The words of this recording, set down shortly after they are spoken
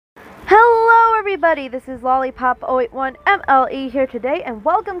everybody, this is Lollypop 081 MLE here today, and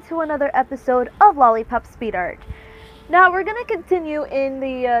welcome to another episode of Lollypop Speed Art. Now, we're going to continue in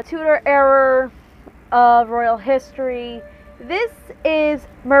the Tudor era of royal history. This is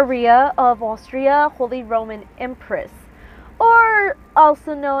Maria of Austria, Holy Roman Empress, or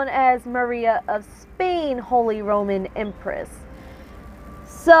also known as Maria of Spain, Holy Roman Empress.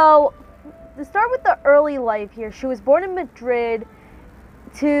 So, to start with the early life here, she was born in Madrid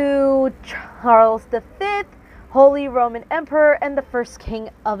to Charles V, Holy Roman Emperor, and the first king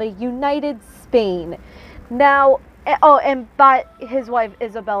of a united Spain. Now, and by his wife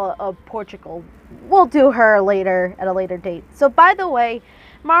Isabella of Portugal. We'll do her later at a later date. So, by the way,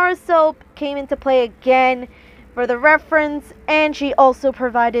 Mara Soap came into play again for the reference, and she also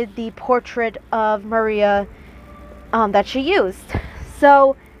provided the portrait of Maria that she used.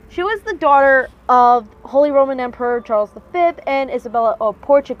 So, she was the daughter of Holy Roman Emperor Charles V and Isabella of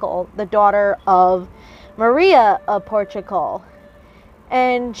Portugal, the daughter of Maria of Portugal.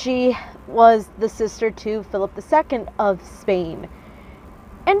 And she was the sister to Philip II of Spain.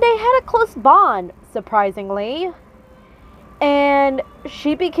 And they had a close bond, surprisingly. And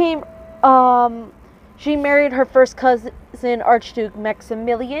she became, she married her first cousin, Archduke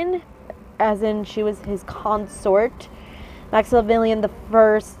Maximilian, as in she was his consort. Maximilian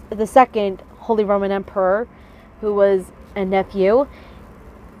the second, Holy Roman Emperor, who was a nephew.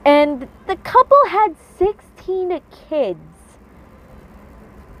 And the couple had 16 kids.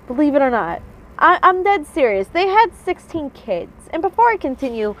 Believe it or not. I'm dead serious. They had 16 kids. And before I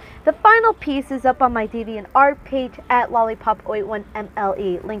continue, the final piece is up on my DeviantArt page at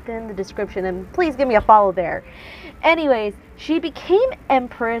Lollypop081MLE, linked in the description, and please give me a follow there. Anyways, she became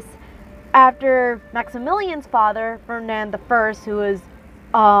Empress after Maximilian's father, Ferdinand I, who was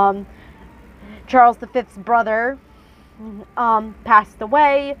Charles V's brother, passed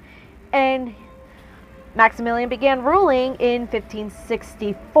away, and Maximilian began ruling in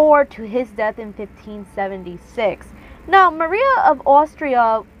 1564 to his death in 1576. Now, Maria of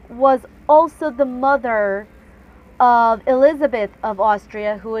Austria was also the mother of Elizabeth of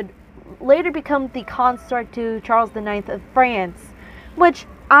Austria, who would later become the consort to Charles IX of France, which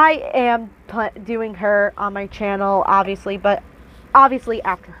I am doing her on my channel, obviously, but obviously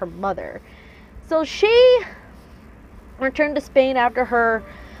after her mother. So she returned to Spain after her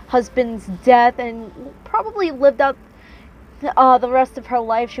husband's death and probably lived out the rest of her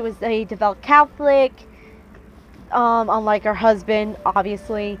life. She was a devout Catholic, unlike her husband,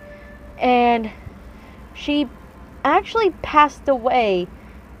 obviously. And she actually passed away.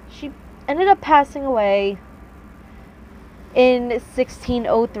 She ended up passing away in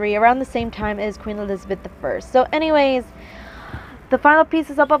 1603, around the same time as Queen Elizabeth I. So anyways, the final piece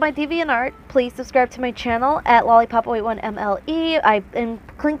is up on my DeviantArt. Please subscribe to my channel at Lollypop081MLE.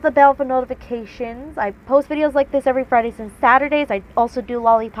 And click the bell for notifications. I post videos like this every Fridays and Saturdays. I also do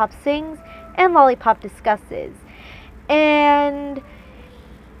Lollypop Sings and Lollypop Discusses. And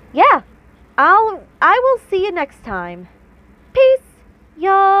yeah, I will see you next time. Peace,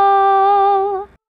 y'all.